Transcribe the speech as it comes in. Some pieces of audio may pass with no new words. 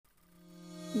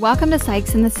Welcome to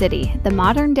Psychs in the City, the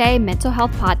modern-day mental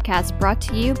health podcast brought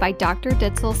to you by Dr.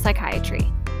 Ditzel Psychiatry.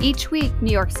 Each week,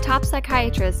 New York's top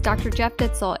psychiatrist, Dr. Jeff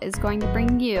Ditzel, is going to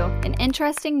bring you an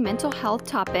interesting mental health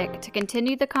topic to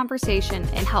continue the conversation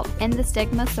and help end the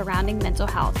stigma surrounding mental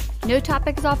health. No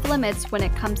topic is off limits when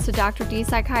it comes to Dr. D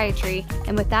Psychiatry,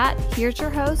 and with that, here's your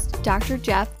host, Dr.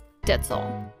 Jeff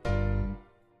Ditzel.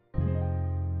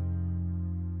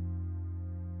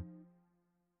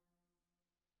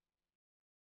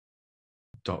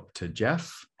 Dr.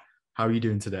 Jeff, how are you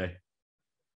doing today?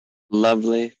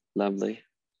 Lovely.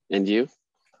 And you?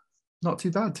 Not too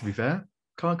bad, to be fair.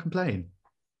 Can't complain.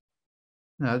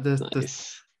 No,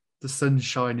 Nice. the sun's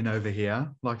shining over here.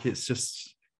 Like it's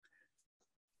just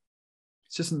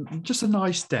a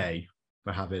nice day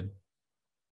we're having.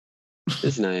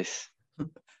 It's nice.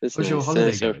 It's How's nice. your holiday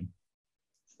It's going?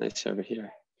 nice over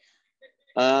here.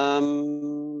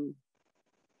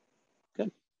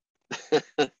 Good.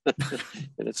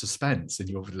 Suspense in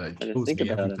your I like didn't pulls think me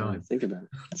about every it. time.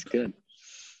 It's good.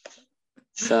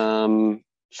 It's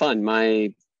fun.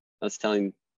 I was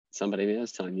telling somebody, maybe I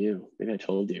was telling you, maybe I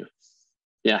told you.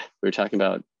 Yeah, we were talking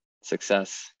about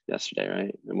success yesterday,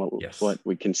 right? And what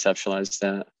we conceptualized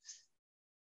that.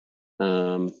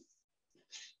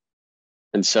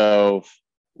 And so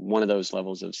one of those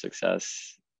levels of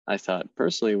success, I thought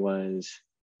personally, was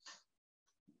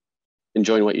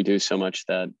enjoying what you do so much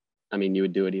that, I mean, you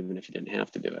would do it even if you didn't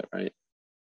have to do it, right?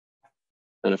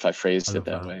 I don't know if I phrased it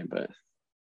that way, but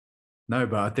no,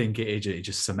 but I think it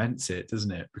just cements it,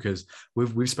 doesn't it? Because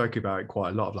we've spoken about it quite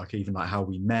a lot, of like even like how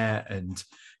we met and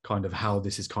kind of how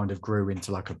this has kind of grew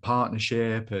into like a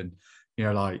partnership, and you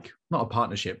know, like not a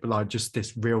partnership, but like just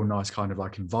this real nice kind of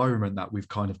like environment that we've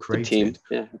kind of created.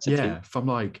 It's a team. From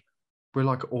like we're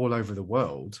like all over the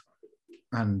world,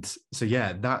 and so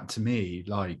yeah, that to me,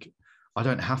 like I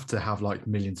don't have to have like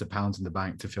millions of pounds in the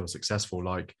bank to feel successful.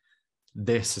 Like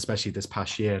this, especially this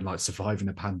past year, like surviving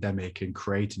a pandemic and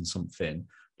creating something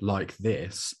like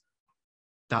this,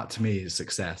 that to me is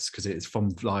success, because it's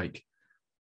from like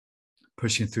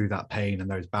pushing through that pain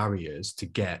and those barriers to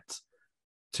get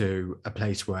to a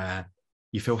place where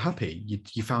you feel happy,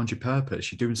 you found your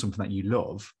purpose, you're doing something that you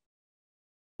love.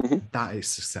 Mm-hmm. That is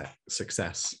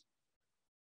success.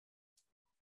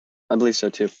 I believe so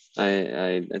too.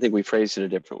 I think we phrased it a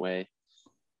different way.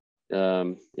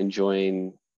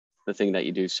 Enjoying the thing that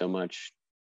you do so much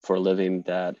for a living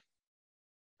that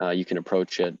you can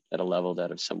approach it at a level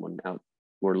that if someone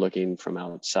were looking from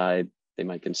outside, they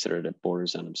might consider it a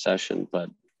borders on obsession, but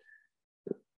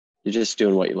you're just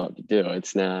doing what you love to do.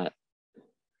 It's not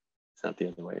the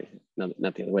other way, not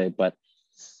the other way. But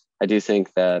I do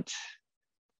think that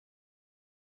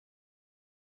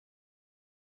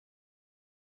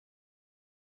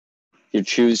you're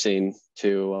choosing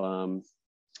to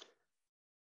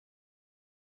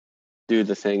do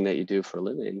the thing that you do for a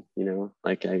living, you know,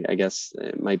 like I guess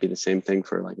it might be the same thing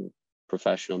for like a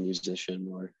professional musician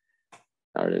or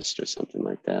artist or something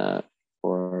like that,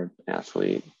 or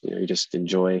athlete. You know, you just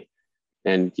enjoy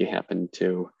and you happen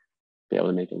to be able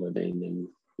to make a living and,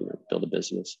 you know, build a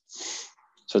business.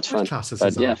 So it's fun. Class us but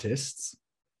as yeah, artists.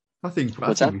 I think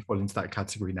we fall into that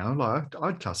category now. Like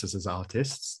I'd class us as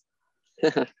artists.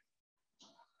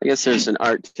 I guess there's an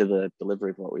art to the delivery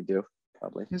of what we do,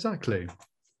 probably. Exactly.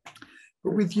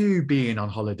 But with you being on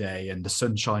holiday and the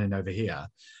sun shining over here,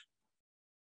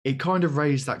 it kind of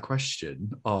raised that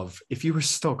question of, if you were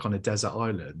stuck on a desert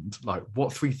island, like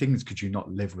what three things could you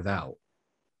not live without?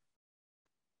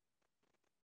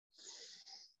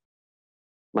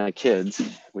 My kids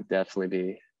would definitely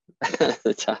be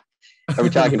the top. Are we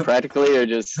talking practically or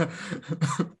just?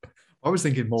 I was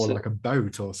thinking more like a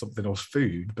boat or something, or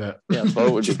food, but yeah,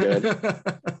 boat would be good.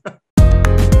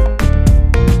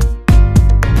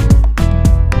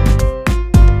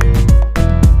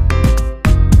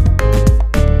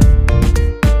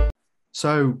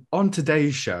 So on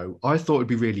today's show, I thought it'd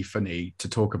be really funny to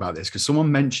talk about this, because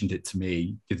someone mentioned it to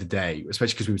me the other day,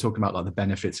 especially because we were talking about like the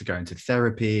benefits of going to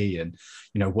therapy and,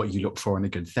 you know, what you look for in a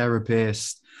good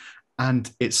therapist. And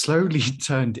it slowly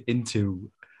turned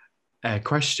into a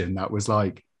question that was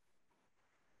like,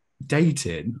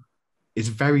 dating is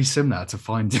very similar to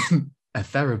finding a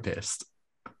therapist.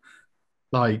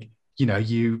 Like, you know,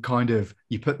 you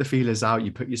put the feelers out,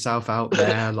 you put yourself out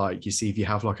there, like you see if you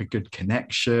have like a good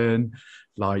connection,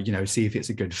 like, you know, see if it's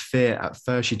a good fit. At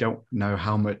first, you don't know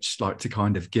how much like to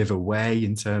kind of give away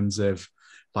in terms of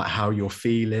like how you're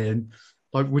feeling.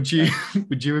 Like, would you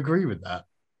agree with that?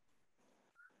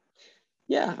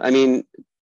 Yeah, I mean,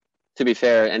 to be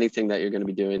fair, anything that you're going to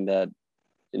be doing that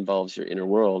involves your inner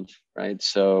world, right?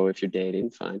 So if you're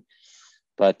dating, fine.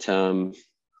 But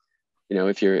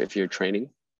if you're training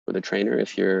with a trainer,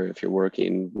 if you're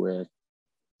working with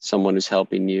someone who's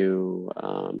helping you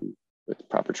with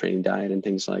proper training diet and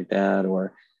things like that,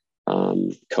 or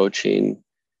coaching,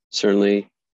 certainly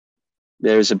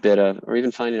there's a bit of, or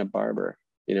even finding a barber,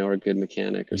 or a good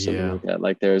mechanic or something like that.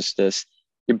 Like there's this,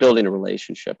 you're building a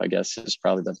relationship, I guess, is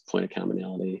probably the point of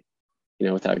commonality,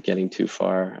 without getting too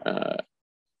far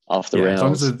off the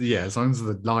rails. As long as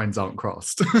the lines aren't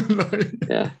crossed.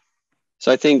 Yeah.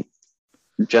 So I think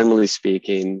generally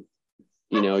speaking,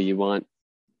 you want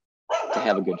to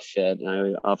have a good fit. And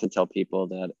I often tell people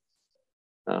that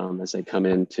as they come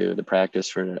into the practice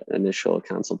for an initial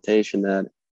consultation, that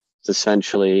it's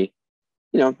essentially,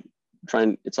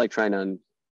 it's like trying on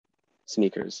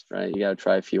sneakers, right? You got to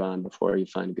try a few on before you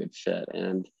find a good fit.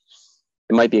 And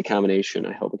it might be a combination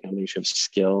of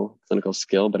skill, clinical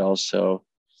skill, but also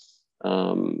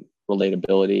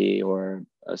relatability or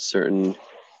a certain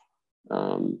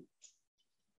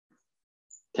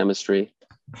chemistry.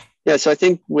 Yeah, so I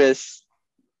think with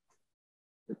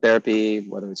therapy,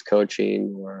 whether it's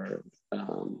coaching or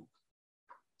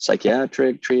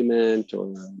psychiatric treatment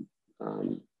or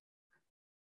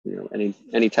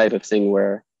any type of thing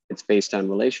where it's based on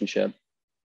relationship,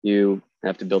 you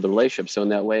have to build a relationship. So in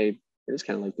that way, it is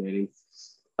kind of like dating.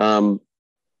 And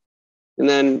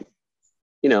then,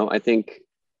 I think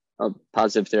a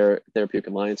positive therapeutic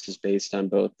alliance is based on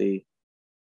both the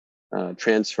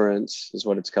transference, is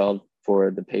what it's called,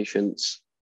 for the patient's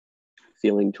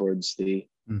feeling towards the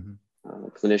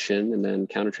clinician, and then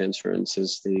countertransference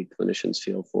is the clinician's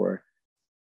feel for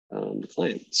the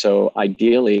client. So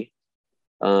ideally,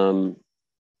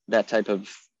 that type of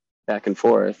back and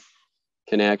forth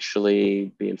can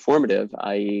actually be informative,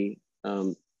 i.e.,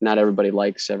 not everybody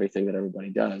likes everything that everybody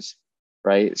does,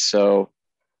 right? So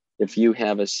if you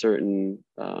have a certain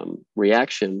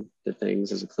reaction to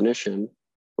things as a clinician,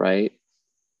 right,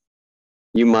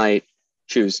 you might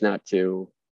choose not to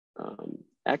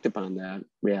act upon that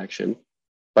reaction,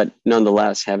 but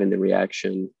nonetheless, having the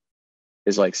reaction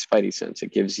is like spidey sense.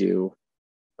 It gives you,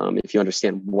 if you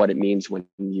understand what it means when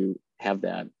you have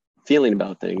that feeling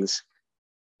about things,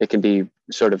 it can be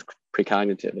sort of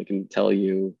precognitive. It can tell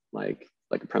you like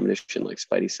a premonition, like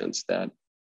spidey sense, that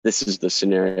this is the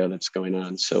scenario that's going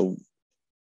on. So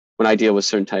when I deal with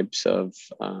certain types of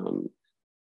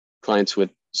clients with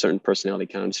certain personality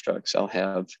constructs, I'll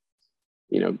have,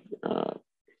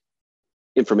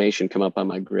 information come up on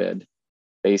my grid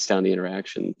based on the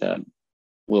interaction that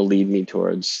will lead me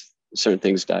towards certain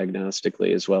things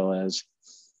diagnostically, as well as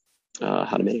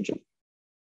how to manage them.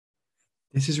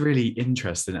 This is really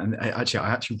interesting. And I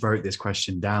actually wrote this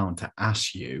question down to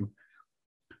ask you,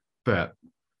 but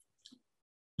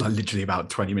like literally about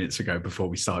 20 minutes ago before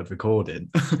we started recording.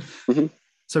 Mm-hmm.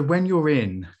 So when you're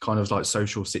in kind of like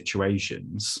social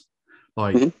situations,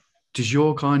 like does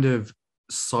your kind of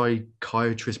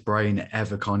psychiatrist brain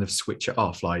ever kind of switch it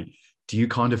off? Like, do you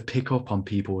kind of pick up on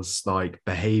people's like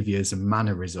behaviors and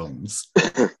mannerisms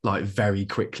like very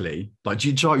quickly? Like,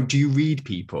 do you read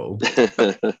people?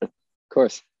 Of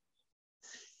course.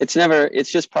 It's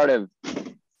just part of,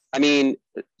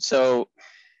 so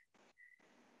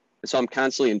I'm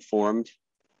constantly informed,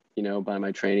 by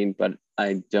my training, but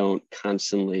I don't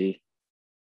constantly,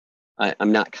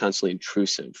 I'm not constantly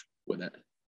intrusive with it.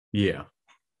 Yeah.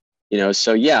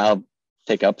 So yeah, I'll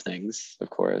pick up things, of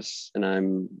course. And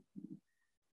I'm,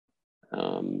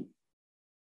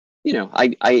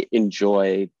 I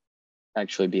enjoy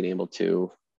actually being able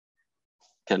to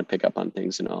kind of pick up on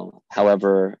things and all.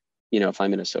 However, if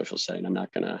I'm in a social setting, I'm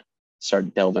not going to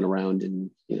start delving around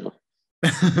in,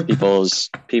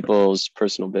 people's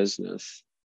personal business.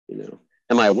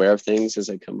 Am I aware of things as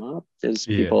they come up? As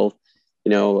people,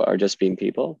 are just being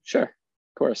people? Sure,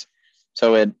 of course.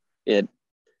 So it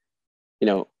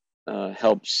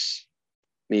helps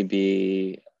me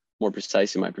be more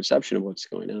precise in my perception of what's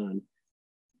going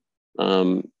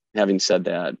on. Having said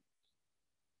that,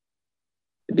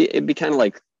 it'd be kind of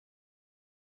like,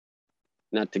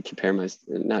 not compare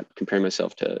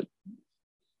myself to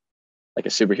like a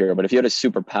superhero, but if you had a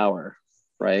superpower,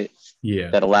 right? Yeah.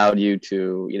 That allowed you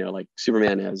to, like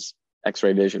Superman has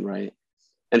X-ray vision, right?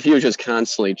 And if you were just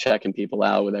constantly checking people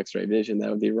out with X-ray vision, that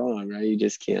would be wrong, right? You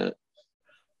just can't,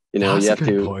 That's you have a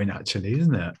good to. point, actually,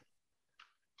 isn't it?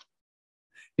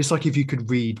 It's like if you could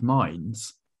read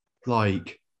minds,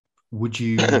 like,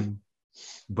 when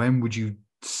would you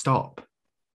stop?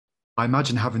 I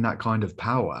imagine having that kind of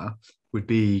power would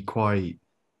be quite,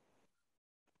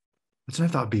 I don't know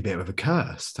if that would be a bit of a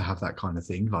curse to have that kind of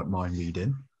thing, like mind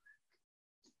reading.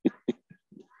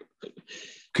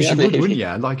 Because wouldn't you?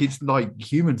 Like, it's like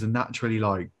humans are naturally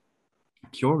like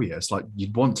curious. Like,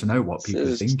 you'd want to know what people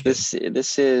are thinking.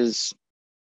 This is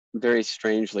very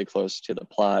strangely close to the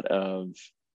plot of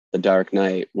The Dark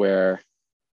Knight, where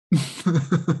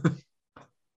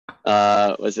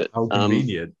was it? How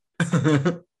convenient.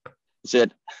 Is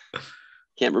it?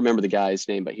 Can't remember the guy's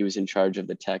name, but he was in charge of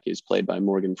the tech. He was played by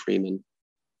Morgan Freeman,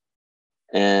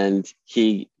 and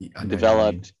he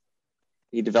developed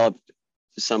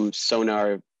some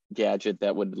sonar gadget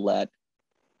that would let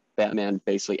Batman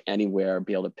basically anywhere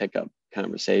be able to pick up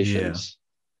conversations.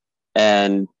 Yeah.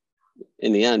 And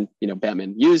in the end,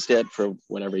 Batman used it for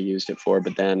whatever he used it for,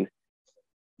 but then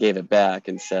gave it back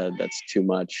and said, that's too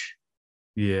much.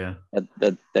 Yeah.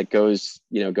 That goes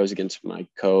against my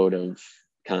code of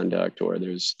conduct, or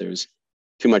there's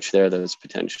too much there that is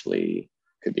potentially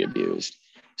could be abused.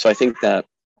 So I think that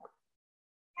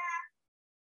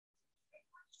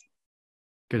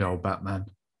good old Batman.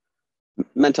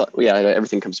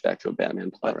 Everything comes back to a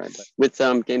Batman plot, right? With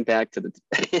getting back to the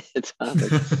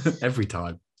topic. Every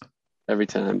time.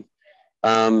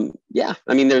 I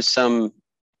mean, there's some,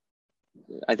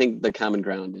 I think the common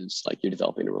ground is like you're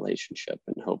developing a relationship,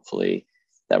 and hopefully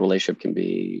that relationship can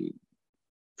be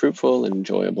fruitful and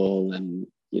enjoyable, and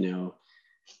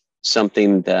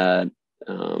something that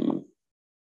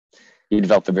you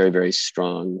develop a very, very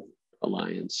strong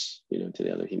alliance to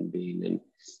the other human being. And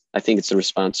I think it's the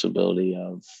responsibility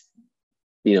of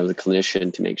the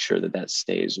clinician to make sure that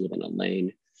stays within a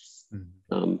lane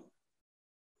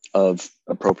of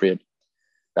appropriate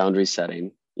boundary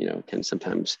setting. Can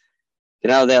sometimes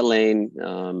get out of that lane.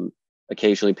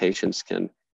 Occasionally patients can,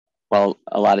 well,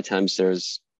 a lot of times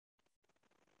there's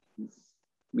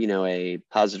a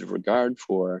positive regard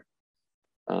for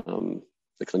the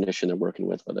clinician they're working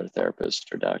with, whether a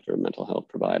therapist or doctor or mental health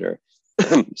provider.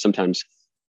 Sometimes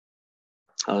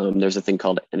there's a thing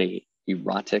called an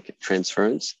erotic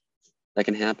transference that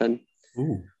can happen.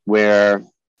 Ooh. Where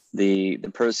the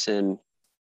person,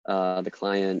 the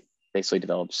client, basically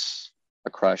develops a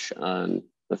crush on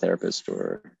the therapist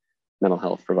or mental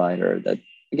health provider that,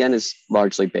 again, is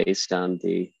largely based on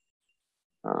the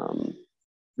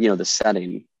the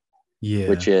setting,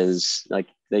 which is like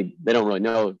they don't really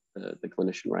know the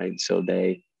clinician, right? So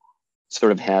they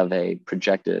sort of have a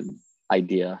projected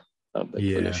idea of the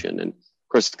clinician. And of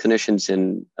course, the clinician's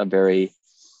in a very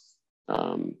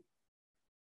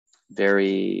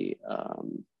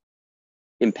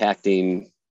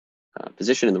impacting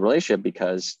position in the relationship,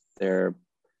 because they're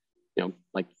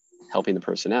like helping the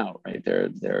person out, right?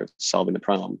 They're solving the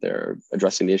problem, they're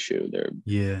addressing the issue, they're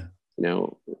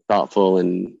thoughtful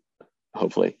and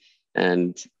hopefully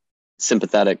and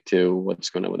sympathetic to what's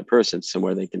going on with the person,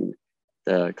 somewhere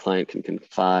the client can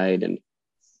confide and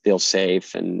feel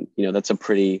safe. And that's a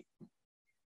pretty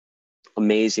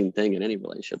amazing thing in any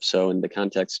relationship. So in the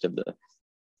context of the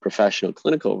professional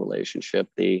clinical relationship,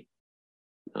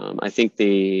 I think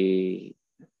the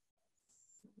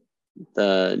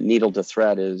needle to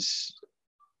thread is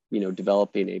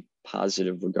developing a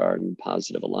positive regard and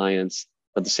positive alliance,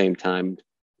 but at the same time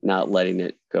not letting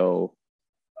it go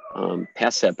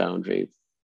past that boundary.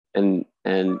 And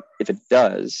if it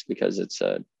does, because it's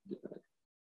a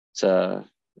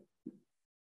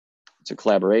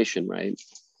collaboration, right?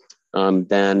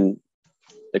 Then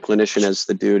the clinician has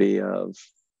the duty of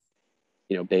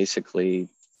basically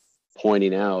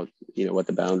pointing out what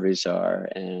the boundaries are,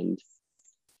 and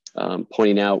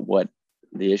pointing out what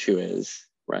the issue is,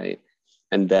 right?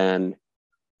 And then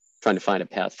trying to find a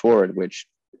path forward, which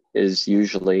is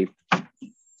usually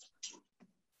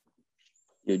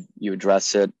you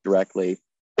address it directly,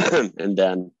 and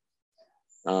then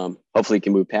hopefully you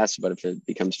can move past it. But if it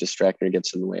becomes distracting or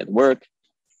gets in the way of the work,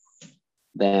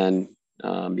 then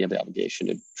you have the obligation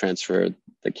to transfer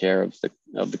the care of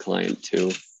the client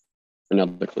to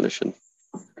another clinician,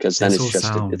 because then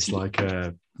it's like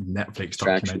a Netflix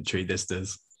documentary. This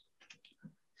does.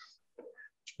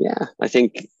 Yeah, I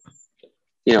think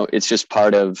it's just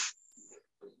part of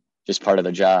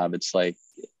the job. It's like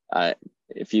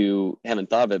if you haven't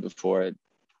thought of it before,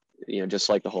 just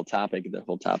like the whole topic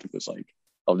was like,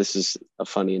 oh, this is a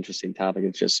funny, interesting topic.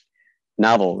 It's just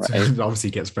novel, right? It obviously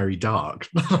gets very dark,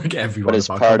 like every one of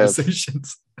our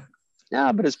conversations.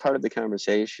 But as part of the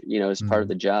conversation, as part of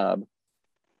the job,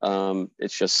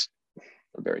 it's just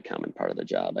a very common part of the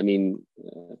job. I mean,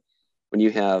 when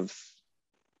you have,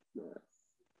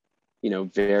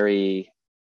 very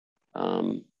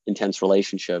intense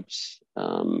relationships,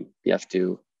 you have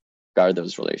to guard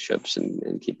those relationships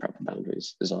and keep proper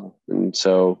boundaries is all. And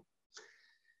so,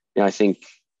 I think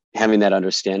having that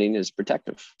understanding is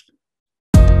protective.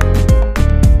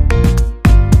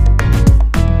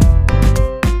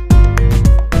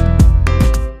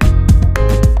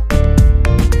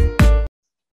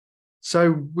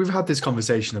 So we've had this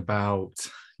conversation about,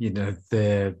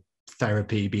 the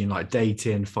therapy being like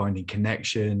dating, finding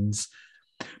connections.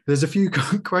 There's a few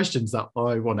questions that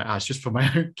I want to ask just for my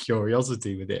own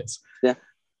curiosity with this. Yeah.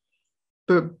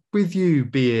 But with you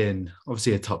being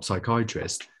obviously a top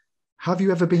psychiatrist, have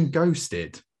you ever been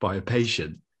ghosted by a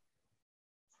patient?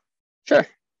 Sure.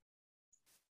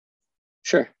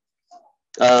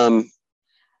 It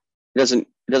doesn't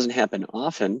happen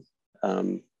often.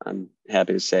 I'm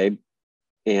happy to say.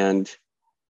 And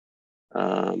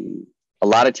a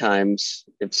lot of times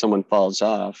if someone falls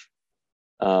off,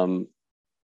 a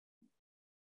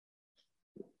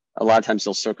lot of times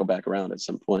they'll circle back around at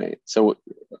some point. So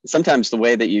sometimes the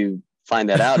way that you find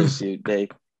that out is you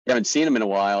haven't seen them in a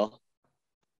while,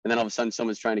 and then all of a sudden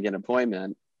someone's trying to get an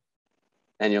appointment,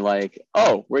 and you're like,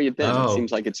 "Oh, where you been?" It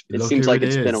seems like it's been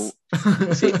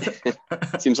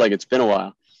a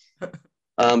while.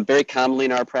 Very commonly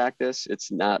in our practice,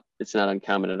 it's not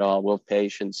uncommon at all. We'll have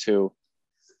patients who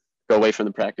go away from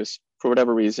the practice for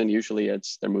whatever reason. Usually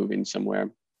they're moving somewhere.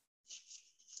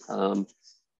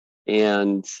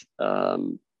 And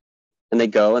they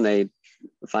go and they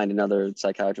find another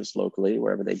psychiatrist locally,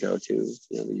 wherever they go to.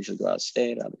 They usually go out of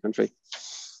state, out of the country.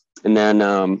 And then,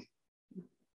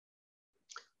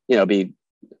 be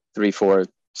 3, 4,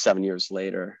 7 years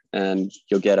later, and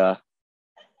you'll get a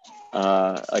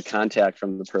contact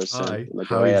from the person. Hi, like,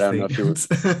 I don't know if you were...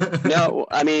 No,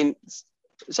 I mean,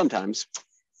 sometimes.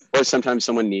 Or sometimes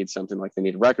someone needs something, like they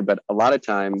need a record. But a lot of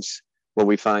times what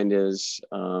we find is,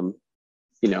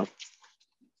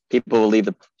 people will leave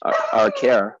our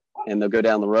care and they'll go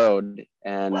down the road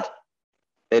and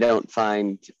they don't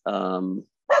find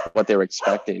what they were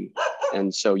expecting.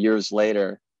 And so years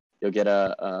later, you'll get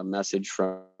a message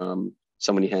from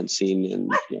someone you hadn't seen in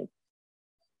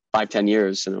 5, 10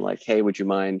 years. And they're like, "Hey, would you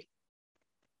mind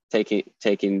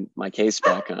taking my case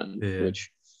back on?" Yeah.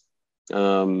 Which,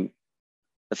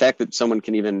 the fact that someone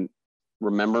can even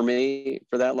remember me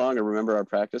for that long or remember our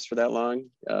practice for that long,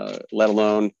 let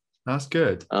alone... That's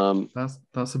good. That's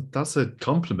a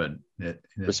compliment.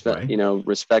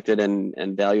 Respected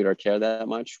and valued our care that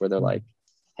much, where they're like,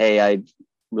 "Hey, I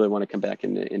really want to come back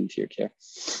into your care."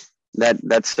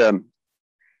 That's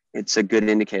it's a good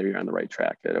indicator you're on the right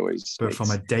track. But from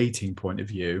a dating point of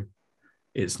view,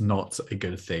 it's not a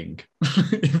good thing.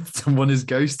 If someone has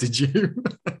ghosted you,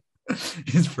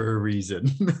 it's for a reason.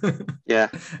 Yeah.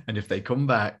 And if they come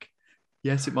back,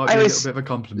 yes, it might be a little bit of a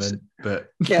compliment, but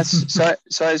yes. So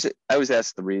I was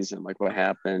asked the reason, like what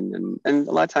happened, and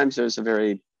a lot of times there's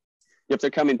if they're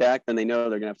coming back, then they know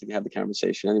they're gonna have to have the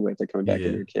conversation anyway if they're coming back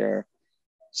into your care.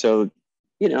 So,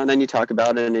 and then you talk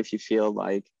about it, and if you feel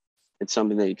like it's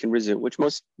something that you can resume, which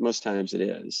most times it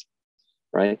is,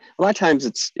 right? A lot of times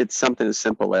it's something as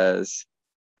simple as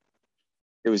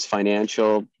it was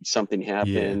financial, something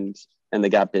happened, and they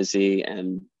got busy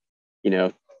and,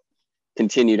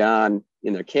 continued on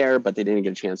in their care, but they didn't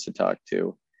get a chance to talk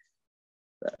to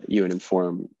you and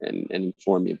inform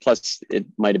you. Plus, it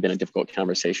might have been a difficult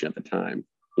conversation at the time,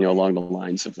 along the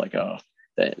lines of like,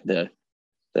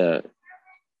 the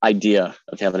idea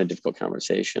of having a difficult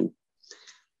conversation.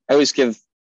 I always give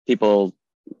people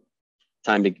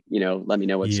time to, let me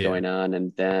know what's going on,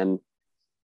 and then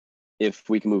if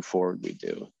we can move forward, we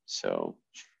do. So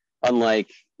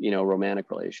unlike, romantic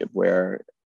relationship where,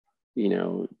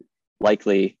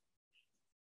 likely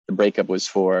the breakup was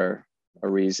for a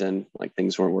reason, like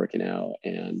things weren't working out.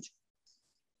 And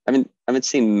I haven't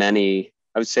seen many,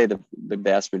 I would say the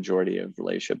vast majority of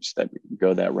relationships that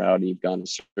go that route, and you've gone a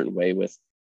certain way with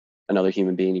another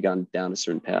human being, you've gone down a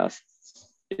certain path.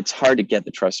 It's hard to get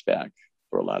the trust back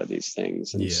for a lot of these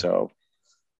things. And so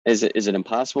is it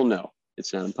impossible? No,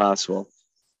 it's not impossible,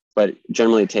 but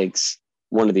generally it takes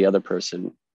one or the other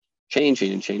person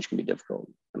changing, and change can be difficult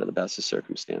under the best of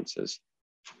circumstances.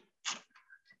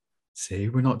 See,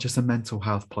 we're not just a mental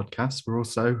health podcast. We're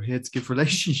also here to give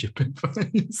relationship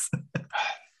advice.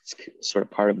 It's sort of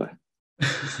part of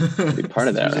part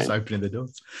of that. Just opening the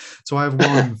doors. So I have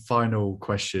one final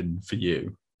question for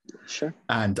you. Sure.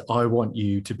 And I want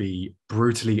you to be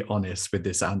brutally honest with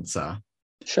this answer.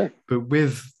 Sure. But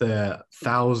with the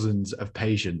thousands of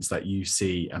patients that you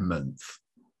see a month,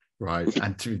 right,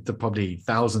 and to the probably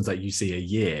thousands that you see a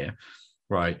year,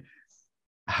 right,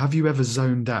 have you ever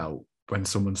zoned out when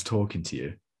someone's talking to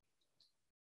you?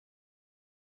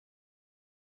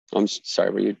 I'm sorry,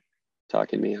 were you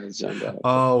talking to me? I zoned out.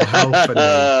 Oh, how funny.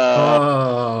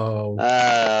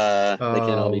 They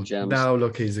can't all be gems. Now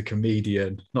look, he's a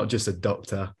comedian, not just a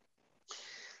doctor.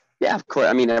 Yeah, of course.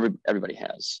 I mean, everybody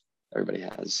has.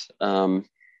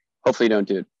 Hopefully you don't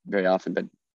do it very often, but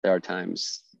there are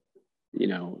times,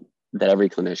 that every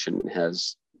clinician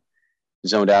has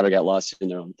zoned out or got lost in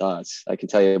their own thoughts. I can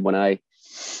tell you when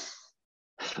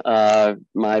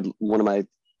one of my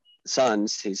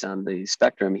sons, he's on the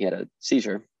spectrum, he had a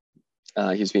seizure.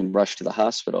 He was being rushed to the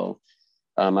hospital.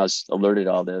 I was alerted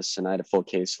to all this, and I had a full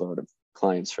caseload of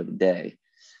clients for the day.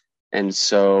 And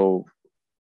so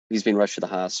he's being rushed to the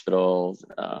hospital.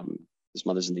 His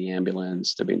mother's in the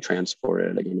ambulance. They're being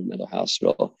transported again to another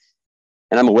hospital.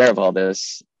 And I'm aware of all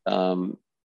this,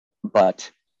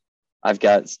 but I've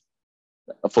got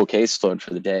a full caseload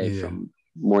for the day from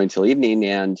morning till evening.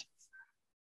 And,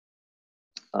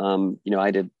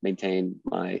 I did maintain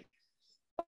my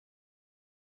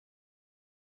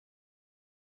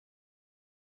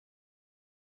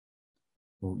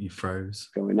Oh, you froze.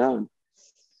 going on.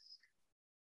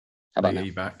 How about now?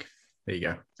 You back? There you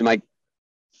go.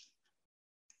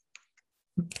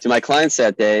 To my clients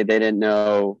that day, they didn't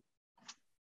know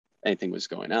anything was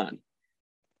going on.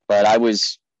 But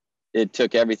it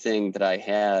took everything that I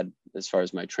had as far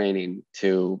as my training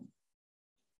to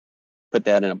put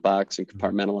that in a box and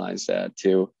compartmentalize that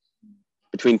to,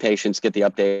 between patients, get the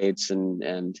updates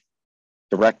and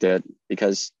direct it,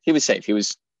 because he was safe. He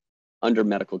was under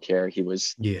medical care. He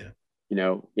was,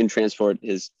 in transport.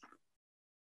 His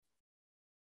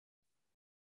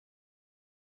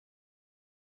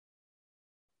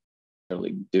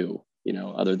really do,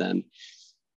 other than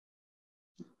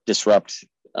disrupt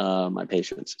my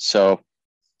patients. So,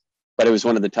 but it was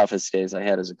one of the toughest days I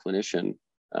had as a clinician,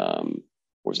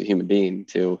 or as a human being,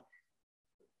 to,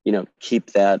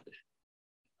 keep that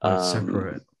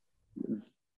separate.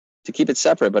 To keep it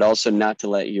separate, but also not to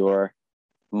let your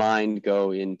mind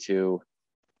go into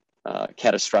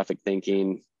catastrophic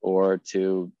thinking, or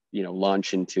to,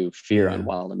 launch into fear on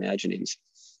wild imaginings.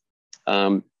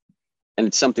 And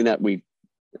it's something that we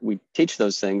teach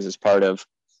those things as part of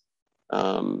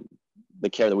the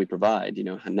care that we provide,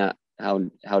 not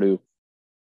how to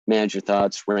manage your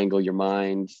thoughts, wrangle your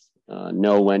mind,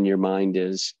 know when your mind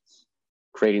is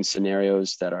creating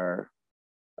scenarios that are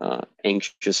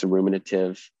anxious and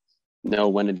ruminative, know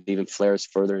when it even flares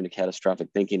further into catastrophic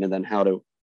thinking, and then how to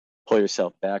pull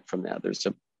yourself back from that. There's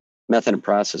a method and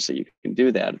process that you can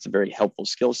do that. It's a very helpful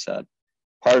skill set.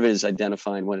 Part of it is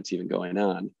identifying when it's even going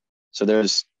on. So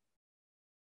there's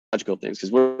logical things,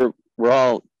 because we're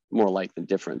all more alike than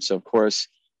different. So of course,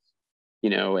 a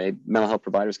mental health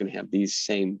provider is going to have these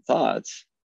same thoughts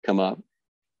come up,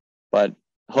 but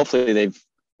hopefully they've,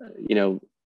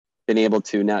 been able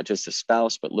to not just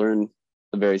espouse, but learn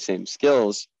the very same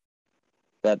skills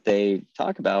that they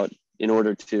talk about in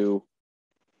order to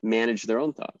manage their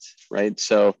own thoughts, right?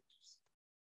 So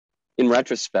in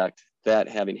retrospect, that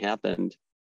having happened,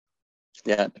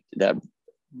 that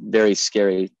very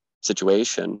scary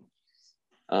situation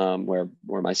where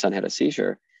my son had a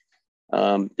seizure,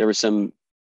 there was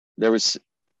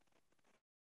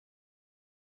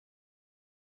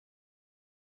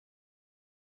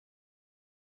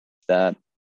that,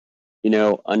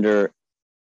 under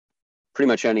pretty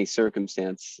much any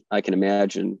circumstance I can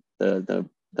imagine, the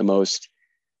most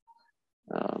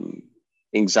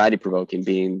anxiety provoking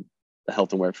being the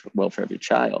health and welfare of your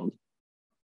child,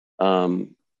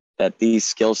 that these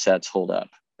skill sets hold up,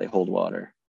 they hold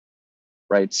water,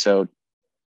 right? So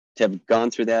to have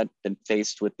gone through that, been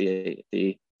faced with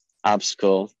the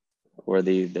obstacle or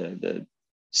the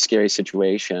scary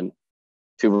situation,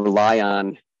 to rely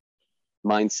on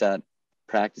mindset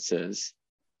practices,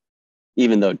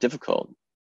 even though difficult,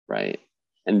 right?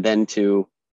 And then to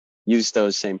use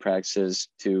those same practices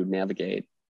to navigate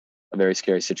a very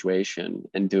scary situation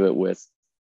and do it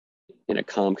in a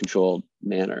calm, controlled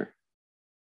manner,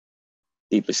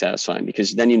 deeply satisfying,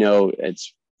 because then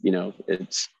it's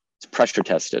pressure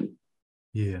tested.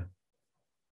 Yeah.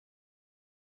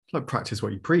 It's like practice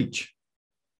what you preach.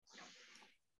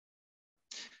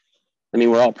 I mean,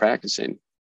 we're all practicing,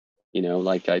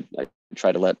 like I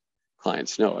try to let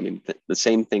clients know. I mean, the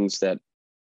same things that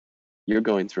you're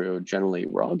going through, generally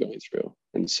we're all going through.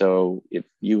 And so if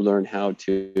you learn how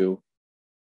to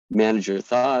manage your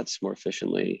thoughts more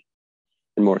efficiently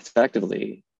and more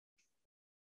effectively,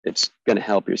 it's going to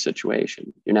help your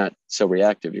situation. You're not so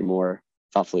reactive, you're more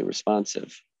thoughtfully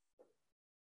responsive.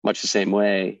 Much the same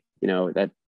way,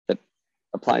 that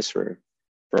applies for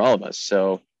all of us.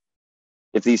 So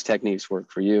if these techniques work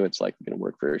for you, it's like going to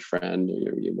work for your friend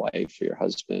or your wife or your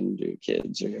husband or your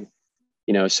kids, or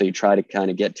so you try to kind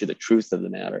of get to the truth of the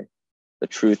matter, the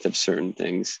truth of certain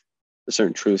things, the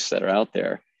certain truths that are out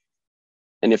there.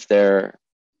 And if they're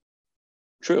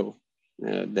true,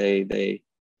 they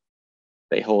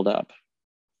hold up.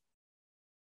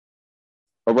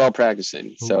 But we're all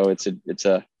practicing. So it's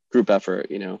a group effort,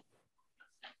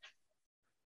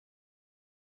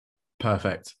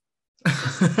 Perfect.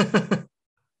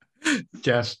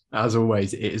 Jeff, as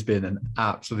always, it has been an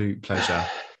absolute pleasure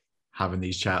having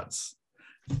these chats.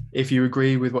 If you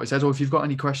agree with what he said, or if you've got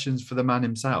any questions for the man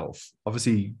himself,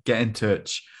 obviously get in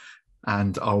touch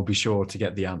and I'll be sure to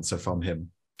get the answer from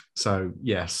him. So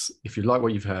yes, if you like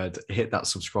what you've heard, hit that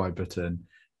subscribe button,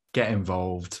 get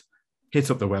involved,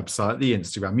 hit up the website, the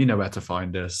Instagram, you know where to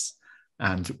find us,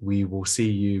 and we will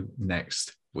see you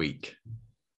next week.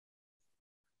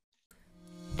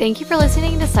 Thank you for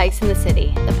listening to Psychs in the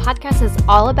City. The podcast is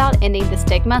all about ending the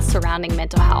stigma surrounding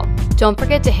mental health. Don't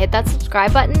forget to hit that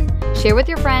subscribe button, share with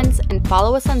your friends, and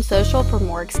follow us on social for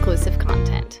more exclusive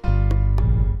content.